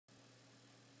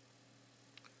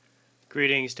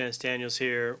Greetings, Dennis Daniels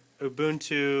here.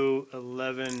 Ubuntu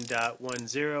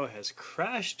 11.10 has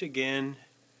crashed again.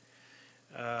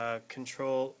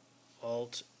 Control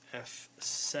Alt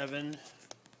F7.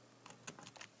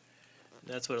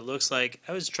 That's what it looks like.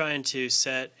 I was trying to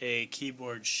set a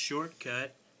keyboard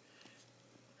shortcut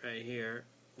right here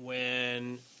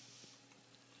when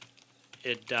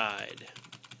it died.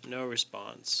 No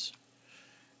response.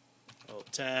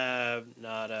 Alt Tab,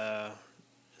 nada.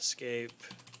 Escape,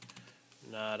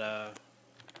 nada.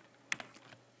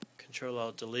 Control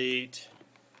Alt Delete,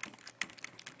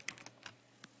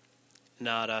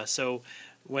 nada. So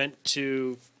went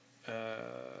to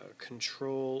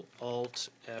Control Alt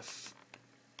F5.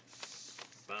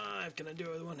 Can I do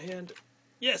it with one hand?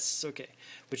 Yes. Okay.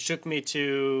 Which took me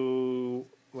to,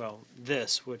 well,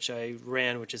 this, which I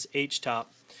ran, which is htop,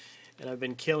 and I've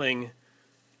been killing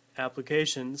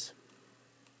applications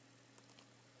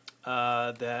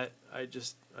that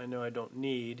I know I don't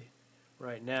need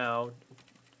right now.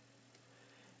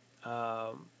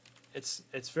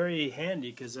 It's very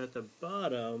handy because at the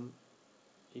bottom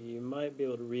you might be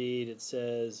able to read it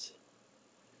says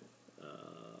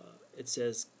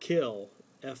kill.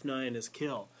 F9 is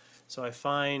kill. So I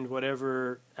find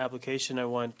whatever application I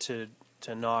want to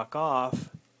knock off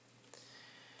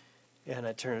and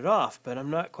I turn it off, but I'm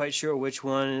not quite sure which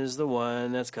one is the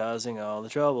one that's causing all the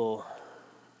trouble.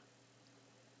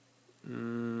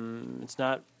 It's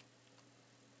not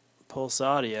Pulse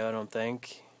Audio, I don't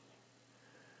think.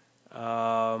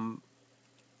 And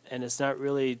it's not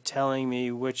really telling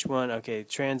me which one. Okay,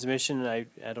 transmission, I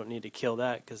don't need to kill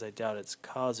that because I doubt it's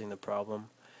causing the problem.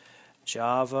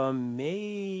 Java,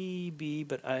 maybe,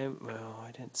 but I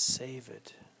didn't save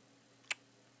it.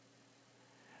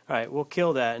 Alright, we'll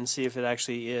kill that and see if it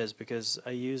actually is, because I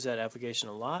use that application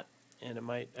a lot and it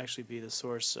might actually be the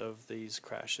source of these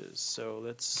crashes. So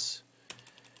let's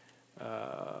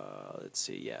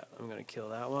see. Yeah, I'm going to kill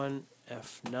that one.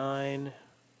 F9,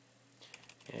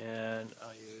 and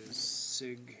I'll use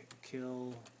sig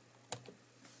kill.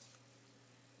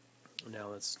 Now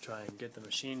let's try and get the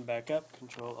machine back up.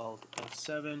 Control Alt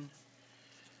F7,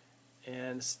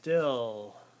 and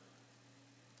still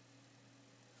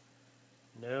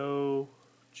no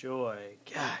joy.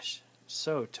 Gosh, I'm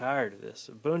so tired of this.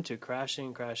 Ubuntu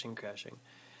crashing.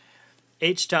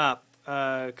 Htop.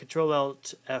 Control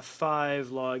Alt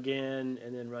F5, log in,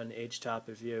 and then run htop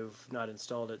if you've not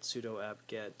installed it. Sudo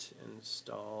apt-get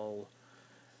install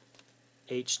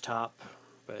htop,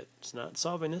 but it's not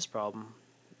solving this problem.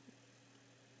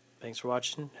 Thanks for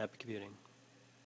watching. Happy computing.